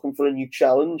or is looking for a new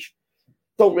challenge.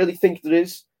 Don't really think there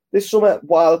is this summer,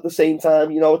 while at the same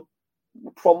time, we're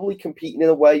probably competing in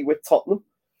a way with Tottenham,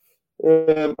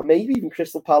 maybe even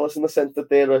Crystal Palace in the sense that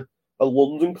they're a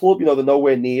London club. They're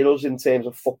nowhere near us in terms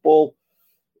of football,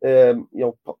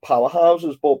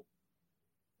 powerhouses. But,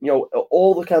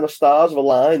 all the kind of stars have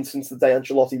aligned since the day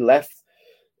Ancelotti left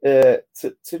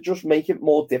to just make it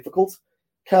more difficult.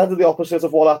 Kind of the opposite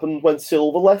of what happened when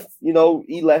Silva left.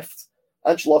 He left,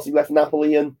 Ancelotti left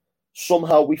Napoli, and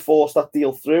somehow we forced that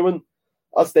deal through. And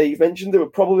as Dave mentioned, it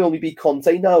would probably only be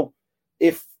Conte now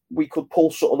if we could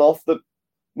pull something off that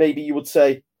maybe you would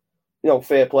say,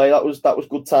 fair play, that was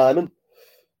good timing.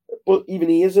 But even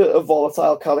he is a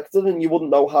volatile character and you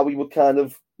wouldn't know how he would kind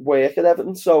of work at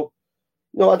Everton. So,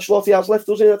 Ancelotti has left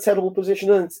us in a terrible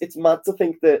position and it's mad to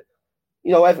think that,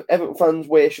 Everton fans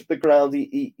worship the ground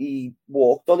he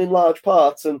walked on in large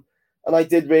parts. And I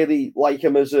did really like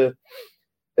him as a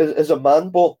man.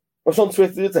 But I was on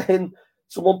Twitter today and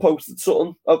someone posted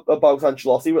something about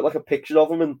Ancelotti with like a picture of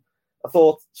him, and I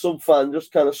thought some fan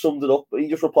just kind of summed it up. He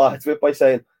just replied to it by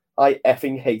saying, "I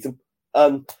effing hate him,"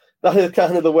 and that is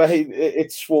kind of the way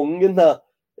it swung. In that,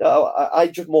 I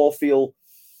just more feel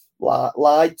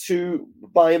lied to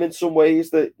by him in some ways.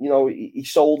 That he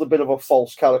sold a bit of a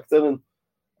false character, and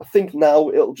I think now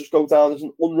it'll just go down as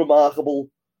an unremarkable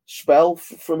spell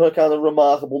from a kind of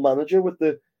remarkable manager with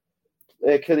the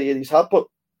career he's had. But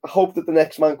I hope that the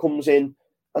next man comes in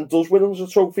and does win us a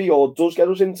trophy or does get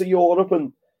us into Europe,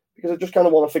 and because I just kind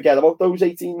of want to forget about those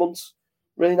 18 months.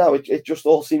 Really now, it just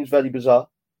all seems very bizarre.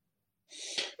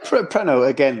 Preno,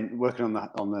 again, working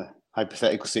on the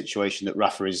hypothetical situation that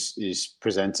Rafa is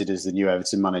presented as the new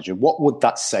Everton manager, what would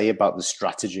that say about the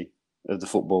strategy of the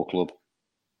football club?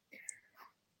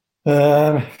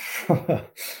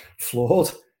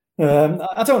 Flawed.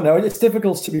 I don't know. It's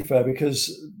difficult, to be fair,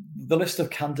 because the list of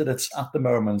candidates at the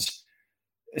moment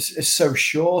is so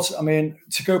short. I mean,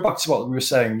 to go back to what we were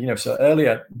saying, so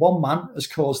earlier, one man has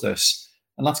caused this,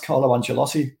 and that's Carlo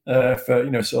Ancelotti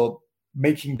for, so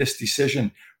making this decision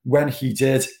when he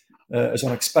did, as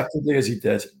unexpectedly as he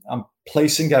did, and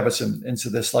placing Everton into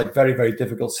this very, very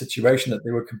difficult situation that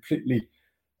they were completely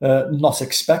not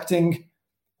expecting.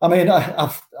 I mean,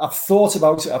 I've thought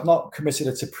about it. I've not committed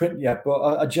it to print yet, but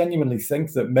I genuinely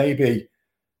think that maybe,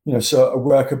 so a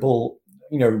workable,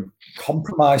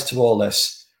 compromise to all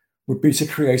this would be to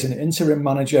create an interim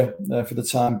manager for the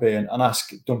time being and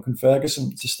ask Duncan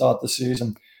Ferguson to start the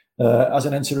season as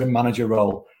an interim manager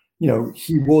role.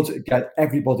 He would get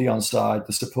everybody on side,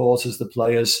 the supporters, the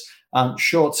players, and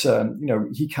short term,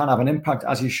 he can have an impact,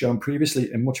 as he's shown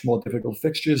previously, in much more difficult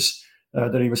fixtures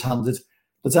that he was handed.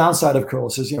 The downside, of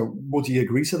course, is, would he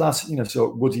agree to that?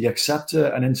 So would he accept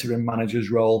an interim manager's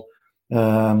role?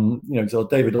 So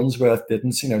David Unsworth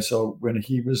didn't, so when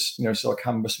he was, sort of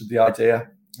canvassed with the idea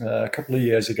a couple of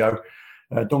years ago,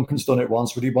 Duncan's done it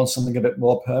once, but he wants something a bit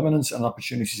more permanent, an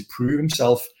opportunity to prove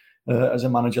himself as a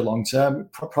manager long term.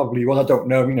 Probably, well, I don't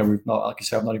know. We've not, like I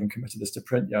say, I've not even committed this to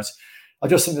print yet. I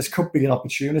just think this could be an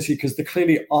opportunity because there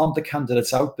clearly aren't the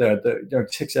candidates out there that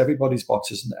ticks everybody's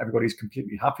boxes and everybody's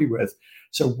completely happy with.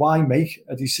 So why make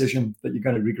a decision that you're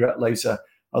going to regret later?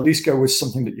 At least go with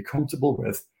something that you're comfortable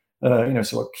with.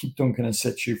 So keep Duncan in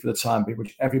situ for the time being,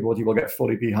 which everybody will get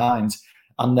fully behind.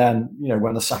 And then,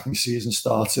 when the sacking season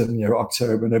starts in,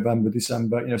 October, November,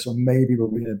 December, so maybe we'll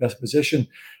be in the best position,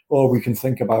 or we can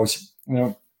think about,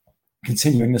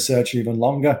 continuing the search even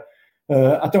longer.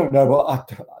 I don't know, but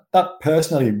that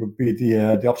personally would be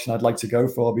the option I'd like to go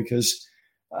for, because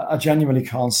I genuinely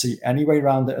can't see any way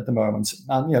around it at the moment.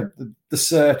 And the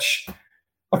search.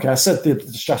 Okay, I said the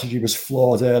strategy was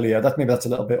flawed earlier. Maybe that's a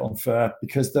little bit unfair,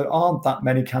 because there aren't that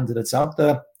many candidates out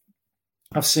there.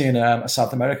 I've seen a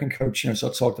South American coach, sort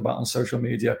of talked about on social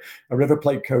media, a River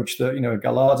Plate coach that,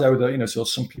 Gallardo, that, so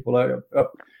some people are,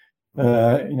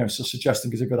 so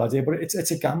suggesting is a good idea, but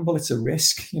it's a gamble, it's a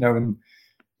risk, and,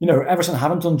 Everton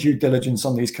haven't done due diligence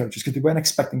on these coaches because they weren't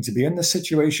expecting to be in this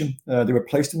situation. They were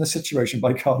placed in this situation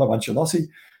by Carlo Ancelotti.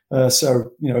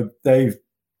 So, they've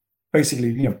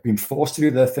basically, been forced to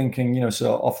do their thinking,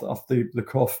 so off the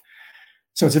cuff.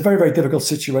 So it's a very, very difficult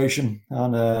situation.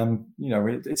 And,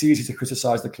 it's easy to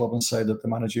criticise the club and say that the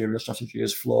managerial strategy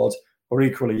is flawed, or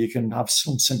equally, you can have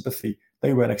some sympathy.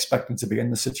 They weren't expecting to be in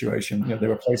the situation. They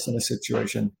were placed in a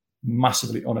situation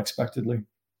massively unexpectedly.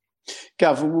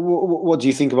 Gav, what do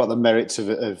you think about the merits of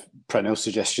Preno's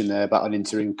suggestion there about an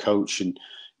interim coach and,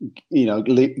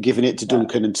 giving it to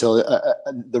Duncan until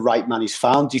the right man is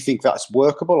found? Do you think that's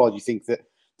workable, or do you think that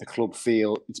the club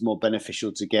feel it's more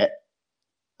beneficial to get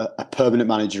a permanent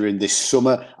manager in this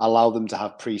summer, allow them to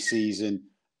have pre-season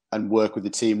and work with the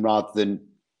team rather than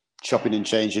chopping and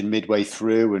changing midway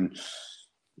through? And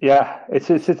but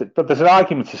there's an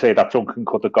argument to say that Duncan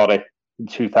could have got it in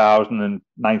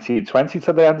 2019-20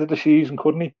 to the end of the season,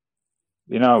 couldn't he?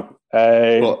 But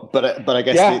I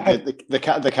guess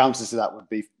the counter to that would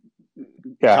be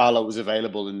Carlo was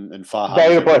available and far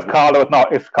available if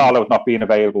Carlo had not been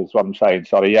available is what I'm saying.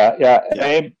 Sorry,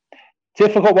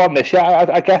 difficult one this year.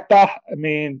 I get that. I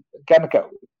mean, again,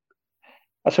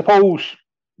 I suppose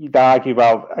you'd argue,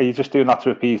 well, are you just doing that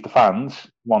to appease the fans?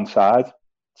 One side.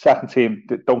 Second team,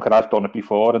 Duncan has done it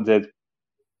before and did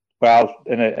well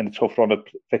in a tough run of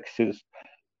fixtures,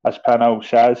 as Preno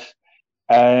says.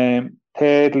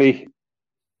 Thirdly,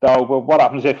 though, well, what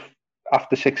happens if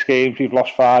after 6 games we've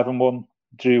lost 5 and won,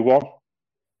 drew 1?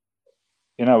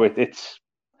 It's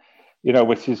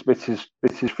which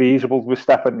is feasible. We're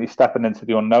stepping into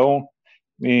the unknown. I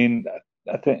mean,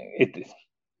 I think it.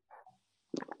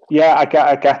 Yeah, I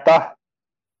get that.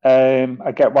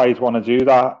 I get why he'd want to do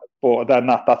that, but then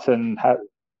that's an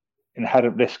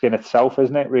inherent risk in itself,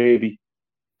 isn't it? Really,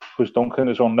 because Duncan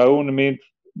is unknown. I mean,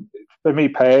 for me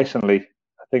personally,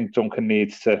 I think Duncan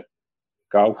needs to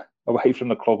go away from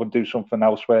the club and do something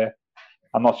elsewhere.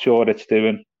 I'm not sure it's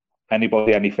doing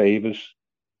anybody any favours.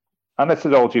 And this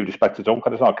is all due respect to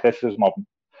Duncan. It's not criticism of him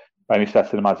by any stretch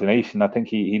of the imagination. I think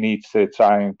he needs to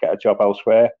try and get a job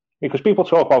elsewhere. Because people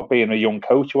talk about being a young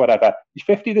coach or whatever. He's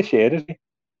 50 this year, isn't he?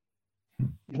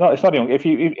 It's not young. If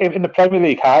in the Premier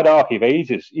League hierarchy of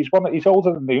ages, he's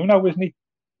older than Nuno, isn't he?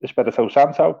 Espirito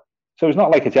Santo. So he's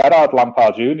not like a Gerrard,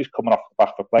 Lampard Jr. He's coming off the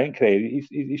back of a playing career.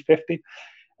 He's 50.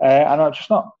 And I'm just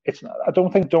not. I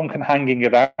don't think Duncan hanging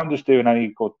around is doing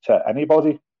any good to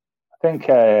anybody. I think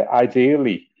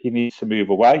ideally he needs to move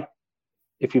away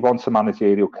if he wants a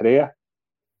managerial career.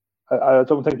 I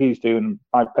don't think he's doing.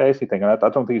 I personally think I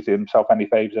don't think he's doing himself any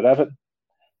favours at Everton.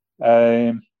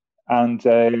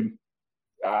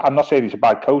 I'm not saying he's a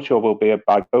bad coach or will be a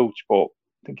bad coach, but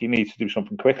I think he needs to do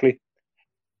something quickly.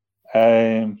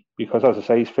 Because, as I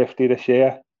say, he's 50 this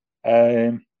year,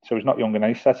 so he's not young in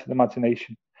any stretch of the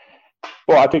imagination.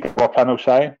 But I think what Preno's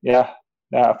saying,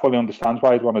 I fully understand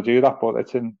why he'd want to do that, but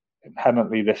it's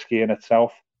inherently risky in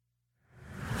itself.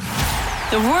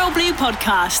 The Royal Blue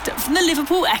Podcast from the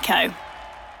Liverpool Echo.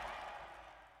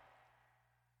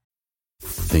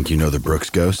 Think you know the Brooks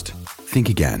Ghost? Think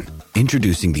again.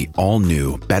 Introducing the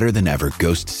all-new, better-than-ever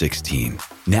Ghost 16.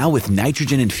 Now with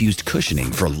nitrogen-infused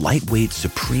cushioning for lightweight,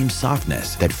 supreme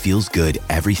softness that feels good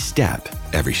every step,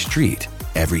 every street,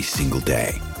 every single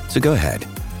day. So go ahead,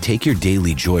 take your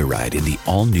daily joyride in the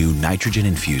all-new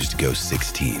nitrogen-infused Ghost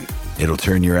 16. It'll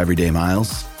turn your everyday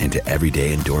miles into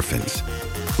everyday endorphins.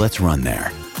 Let's run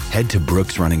there. Head to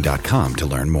brooksrunning.com to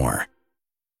learn more.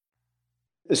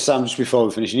 Sam, just before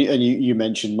we finish, and you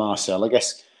mentioned Marcel, I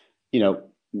guess,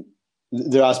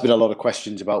 there has been a lot of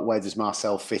questions about where does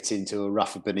Marcel fit into a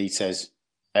Rafa Benitez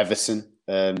Everton.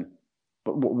 But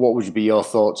what would be your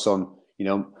thoughts on,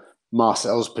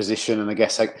 Marcel's position, and I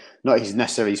guess not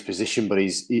necessarily his position, but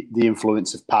the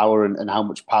influence of power and how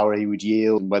much power he would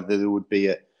yield, and whether there would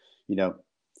be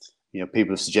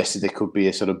people have suggested there could be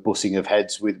a sort of butting of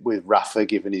heads with Rafa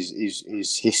given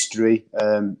his history.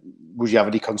 Would you have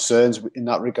any concerns in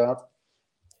that regard?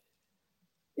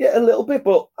 Yeah, a little bit,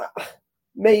 but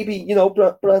maybe,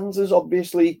 Brands is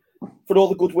obviously, for all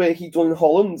the good work he's done in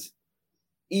Holland,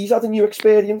 he's had a new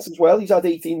experience as well. He's had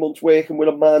 18 months working with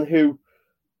a man who,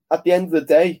 at the end of the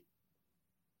day,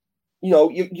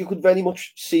 you could very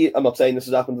much see it. I'm not saying this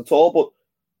has happened at all, but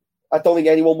I don't think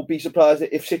anyone would be surprised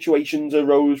if situations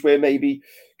arose where maybe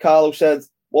Carlo said,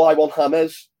 well, I want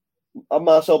James, and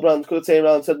Marcel Brands could have turned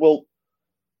around and said, well,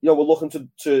 we're looking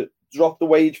to drop the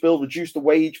wage bill, reduce the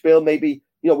wage bill, maybe,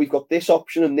 we've got this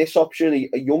option and this option,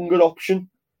 a younger option.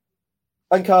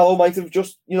 And Carlo might have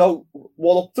just,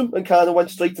 one-upped them and kind of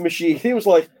went straight to Mashidi. He was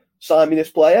like, sign me this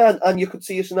player. And you could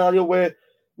see a scenario where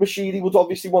Mashidi would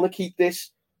obviously want to keep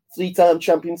this 3-time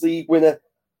Champions League winner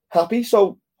happy.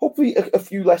 So hopefully a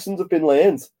few lessons have been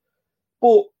learned.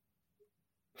 But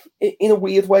in a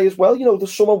weird way as well, the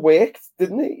summer worked,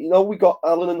 didn't it? We got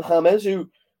Allen and James, who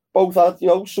both had,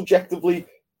 subjectively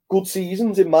good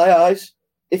seasons in my eyes.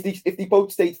 If they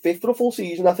both stayed fifth for a full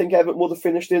season, I think Everton would have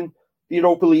finished in the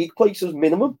Europa League places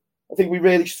minimum. I think we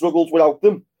really struggled without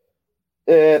them.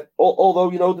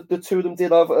 Although, the two of them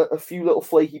did have a few little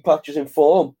flaky patches in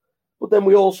form. But then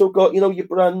we also got, your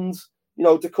Brands,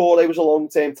 Decore was a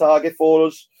long-term target for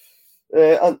us.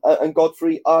 And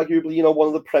Godfrey, arguably, one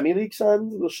of the Premier League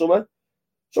signings of the summer.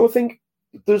 So I think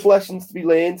there's lessons to be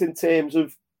learned in terms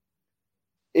of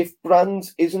if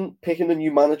Brands isn't picking a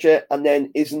new manager and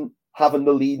then isn't having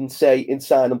the leading say in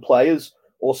signing players,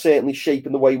 or certainly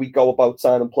shaping the way we go about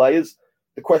signing players,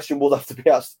 the question will have to be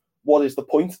asked, what is the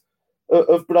point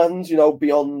of Brands,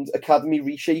 beyond academy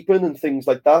reshaping and things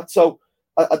like that? So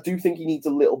I do think he needs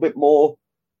a little bit more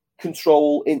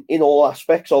control in all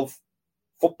aspects of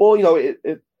football.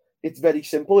 It's very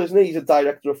simple, isn't it? He's a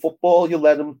director of football. You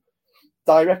let him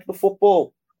direct the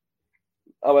football,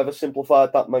 however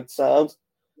simplified that might sound.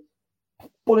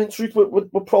 But in truth,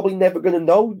 we're probably never going to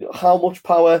know how much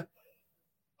power,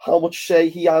 how much say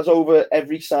he has over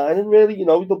every signing, really.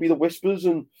 There'll be the whispers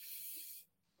and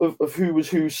of who was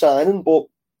who's signing. But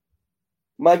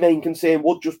my main concern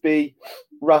would just be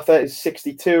Rafa is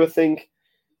 62, I think,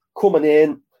 coming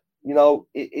in.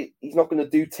 He's not going to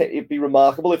do... it'd be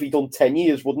remarkable if he'd done 10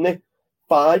 years, wouldn't it?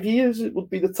 5 years, it would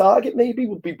be the target, maybe.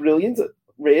 Would be brilliant,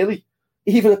 really.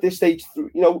 Even at this stage,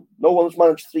 no one's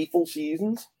managed 3 full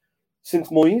seasons since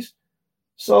Moyes.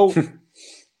 So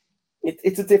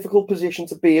it's a difficult position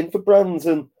to be in for Brands.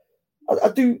 And I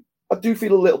do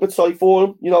feel a little bit sorry for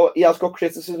him. He has got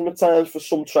criticism at times for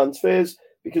some transfers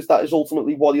because that is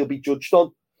ultimately what he'll be judged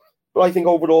on. But I think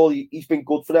overall he's been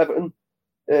good for Everton.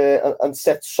 And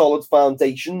set solid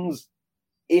foundations.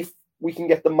 If we can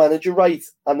get the manager right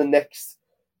and the next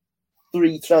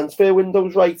 3 transfer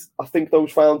windows right, I think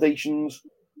those foundations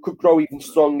could grow even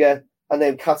stronger and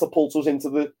then catapult us into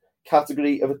the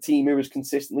category of a team who is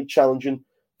consistently challenging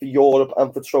for Europe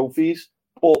and for trophies.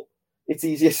 But it's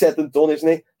easier said than done, isn't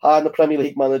it? Hiring a Premier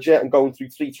League manager and going through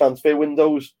 3 transfer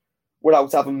windows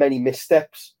without having many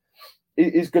missteps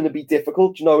is going to be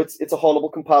difficult. It's a horrible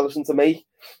comparison to make,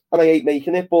 and I hate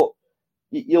making it, but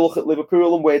you look at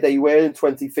Liverpool and where they were in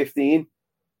 2015,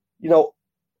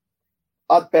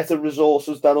 had better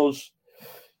resources than us,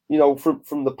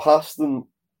 from the past, and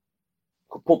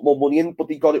could put more money in, but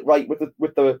they got it right with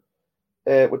the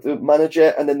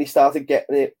manager, and then they started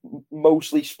getting it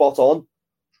mostly spot on.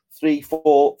 3,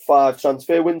 4, 5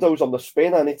 transfer windows on the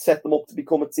spin, and it set them up to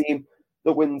become a team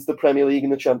that wins the Premier League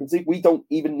and the Champions League. We don't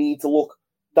even need to look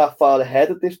that far ahead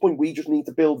at this point. We just need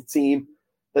to build a team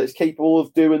that is capable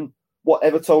of doing what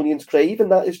Evertonians crave,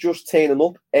 and that is just turning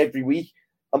up every week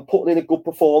and putting in a good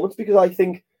performance. Because I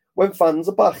think when fans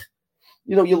are back,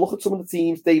 you look at some of the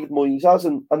teams David Moyes has,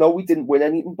 and I know we didn't win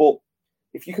anything, but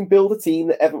if you can build a team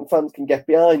that Everton fans can get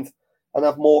behind and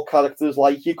have more characters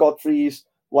like your Godfreys,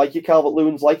 like your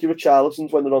Calvert-Lewins, like your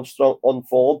Richarlisons when they're on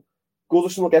form,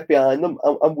 Goodison will get behind them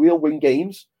and we'll win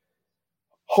games.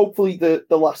 Hopefully the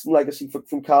lasting legacy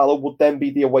from Carlo would then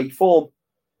be the away form,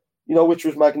 which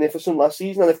was magnificent last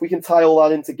season. And if we can tie all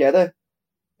that in together,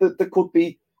 there could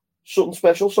be something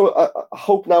special. So I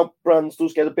hope now Brands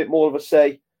does get a bit more of a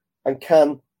say and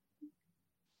can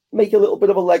make a little bit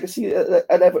of a legacy at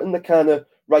Everton that kind of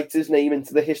writes his name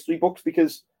into the history books,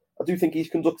 because I do think he's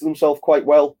conducted himself quite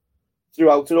well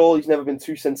throughout it all. He's never been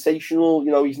too sensational.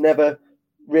 He's never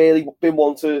really been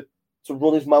one to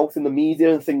run his mouth in the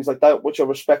media and things like that, which I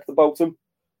respect about him.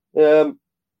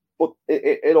 But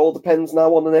it all depends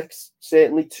now on the next,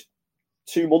 certainly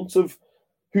 2 months, of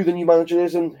who the new manager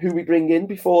is and who we bring in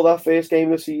before that first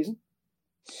game of the season.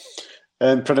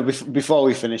 Before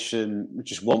we finish,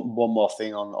 just one more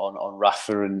thing on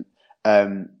Rafa, and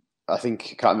I think,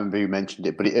 I can't remember who mentioned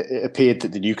it, but it appeared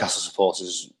that the Newcastle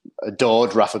supporters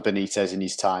adored Rafa Benitez in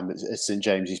his time at St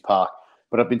James's Park.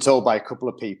 But I've been told by a couple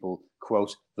of people,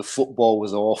 quote, the football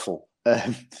was awful.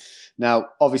 Now,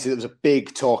 obviously, there was a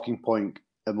big talking point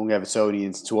among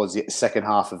Evertonians towards the second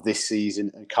half of this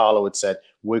season, and Carlo had said,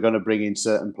 we're going to bring in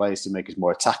certain players to make us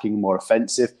more attacking, more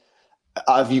offensive.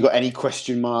 Have you got any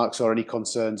question marks or any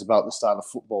concerns about the style of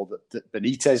football that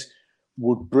Benitez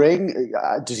would bring?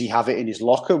 Does he have it in his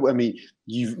locker? I mean,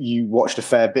 you watched a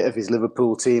fair bit of his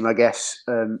Liverpool team, I guess,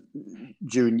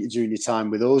 during your time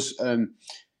with us.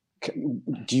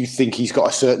 Do you think he's got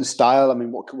a certain style? I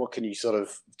mean, what can you sort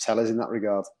of tell us in that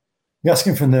regard? You're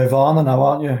asking for nirvana now,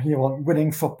 aren't you? You want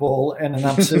winning football in an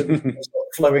absolutely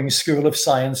flowing school of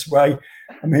science way.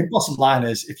 I mean, bottom line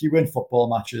is, if you win football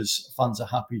matches, fans are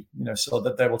happy, so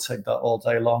that they will take that all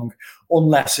day long,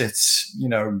 unless it's,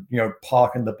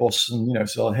 parking the bus and,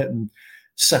 sort of hitting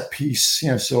set piece,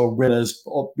 so winners.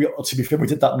 To be fair, we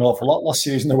did that an awful lot last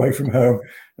season away from home.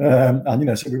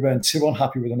 And, so we weren't too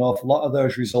unhappy with an awful lot of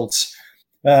those results.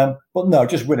 But no,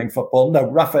 just winning football. No,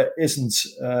 Rafa isn't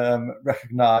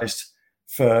recognised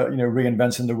for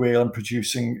reinventing the wheel and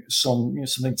producing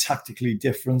something tactically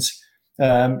different.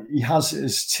 He has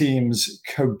his teams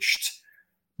coached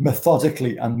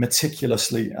methodically and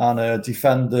meticulously, and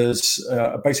defenders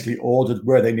are basically ordered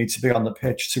where they need to be on the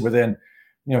pitch to within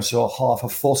sort of half a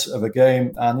foot of a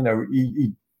game. And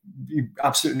he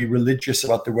absolutely religious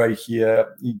about the way he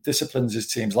disciplines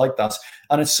his teams like that,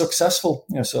 and it's successful.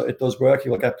 So it does work. He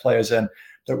will get players in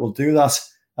that will do that,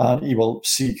 and he will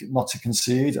seek not to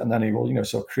concede, and then he will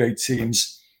sort of create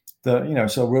teams that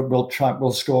so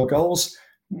we'll score goals.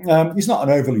 He's not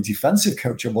an overly defensive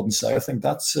coach, I wouldn't say. I think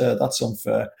that's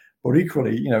unfair. But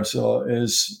equally, so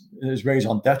his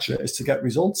raison d'etre is to get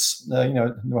results,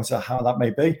 no matter how that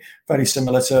may be. Very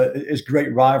similar to his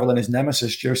great rival and his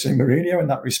nemesis, Jose Mourinho, in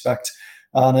that respect.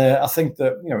 And I think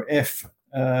that, if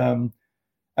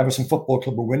Everton Football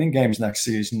Club were winning games next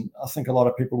season, I think a lot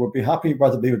of people would be happy.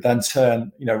 Whether they would then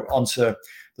turn, onto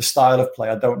the style of play,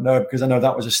 I don't know, because I know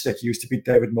that was a stick he used to beat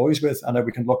David Moyes with. I know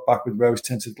we can look back with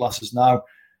rose-tinted glasses now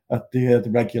at the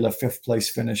regular 5th place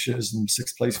finishes and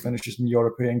 6th place finishes in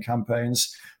European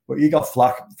campaigns. But he got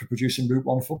flack for producing Route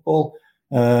 1 football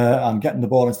and getting the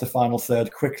ball into the final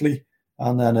third quickly,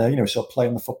 and then, sort of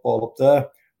playing the football up there.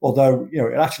 Although,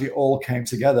 it actually all came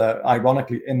together,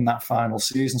 ironically, in that final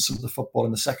season. Some of the football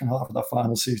in the second half of that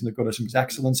final season at Goodison was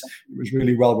excellent. It was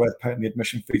really well worth paying the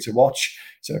admission fee to watch.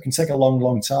 So it can take a long,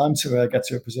 long time to get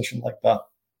to a position like that.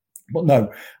 But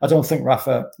no, I don't think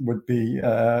Rafa would be,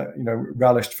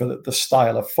 relished for the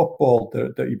style of football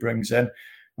that he brings in.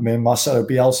 I mean, Marcelo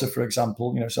Bielsa, for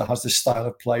example, so has this style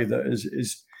of play that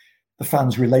is the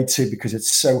fans relate to because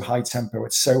it's so high tempo,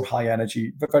 it's so high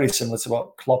energy, but very similar to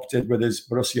what Klopp did with his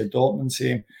Borussia Dortmund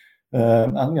team.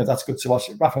 And that's good to watch.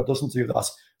 Rafa doesn't do that.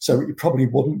 So he probably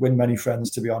wouldn't win many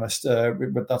friends, to be honest,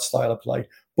 with that style of play.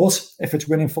 But if it's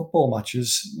winning football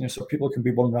matches, so people can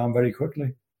be won round very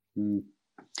quickly. Mm.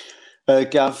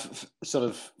 Gav, sort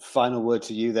of final word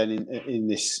to you then in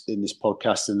this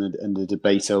podcast and the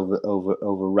debate over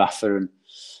Rafa,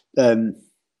 and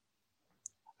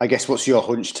I guess what's your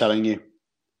hunch telling you?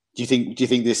 Do you think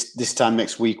this time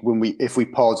next week if we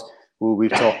pod, will we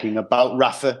be talking about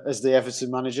Rafa as the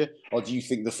Everton manager, or do you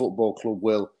think the football club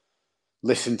will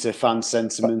listen to fan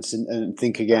sentiments and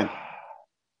think again?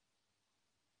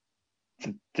 It's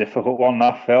a difficult one,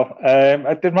 that, Phil.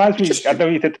 It reminds me, I know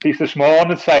you did the piece this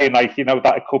morning saying, that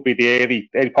it could be the early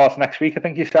part of next week, I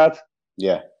think you said.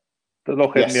 Yeah. But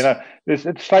look, yes.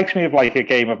 It strikes me of like a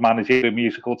game of manager with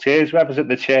musical chairs. Whoever's in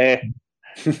the chair,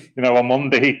 on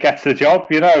Monday gets the job,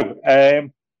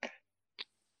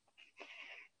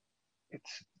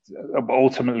 It's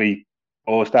ultimately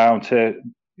boils down to,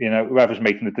 whoever's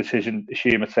making the decision,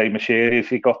 assume it's, say, Moshiri, if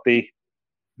he got the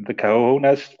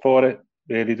cojones for it.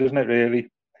 Really, doesn't it?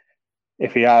 Really,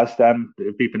 if he has, then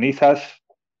it'd be Benitez,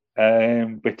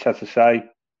 which, as I say,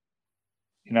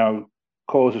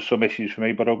 causes some issues for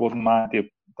me. But I wouldn't mind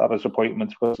that as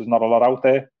appointments because there's not a lot out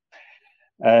there.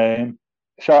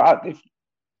 If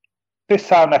this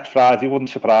time next Friday, it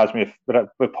wouldn't surprise me if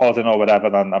we're pausing or whatever,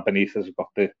 then Benitez has got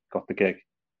the gig.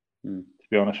 To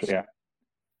be honest with you,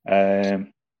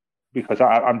 because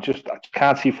I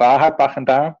can't see Farhad backing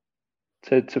down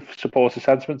to support the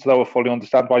sentiments, though I fully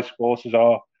understand why supporters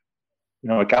are,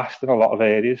 aghast in a lot of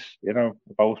areas,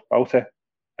 about it.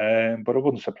 But it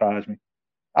wouldn't surprise me.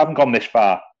 I haven't gone this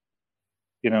far,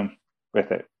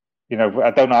 with it.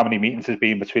 I don't know how many meetings there's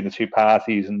been between the two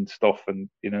parties and stuff, and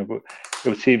but it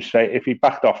would seem straight. If he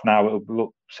backed off now, it would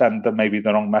send them maybe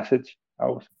the wrong message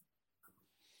out.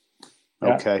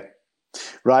 Yeah. Okay.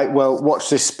 Right, well, watch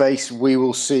this space. We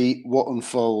will see what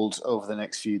unfolds over the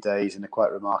next few days in a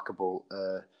quite remarkable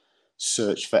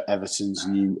search for Everton's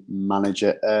new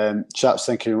manager. Chaps,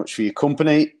 thank you very much for your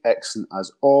company. Excellent as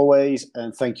always.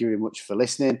 And thank you very much for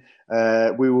listening.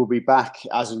 We will be back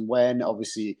as and when,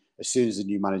 obviously, as soon as the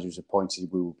new manager is appointed,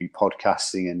 we will be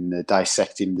podcasting and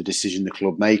dissecting the decision the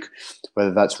club make,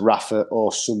 whether that's Rafa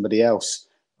or somebody else.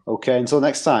 Okay, until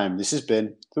next time, this has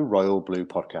been the Royal Blue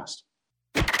Podcast.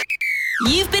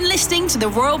 You've been listening to the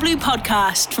Royal Blue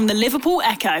Podcast from the Liverpool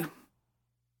Echo.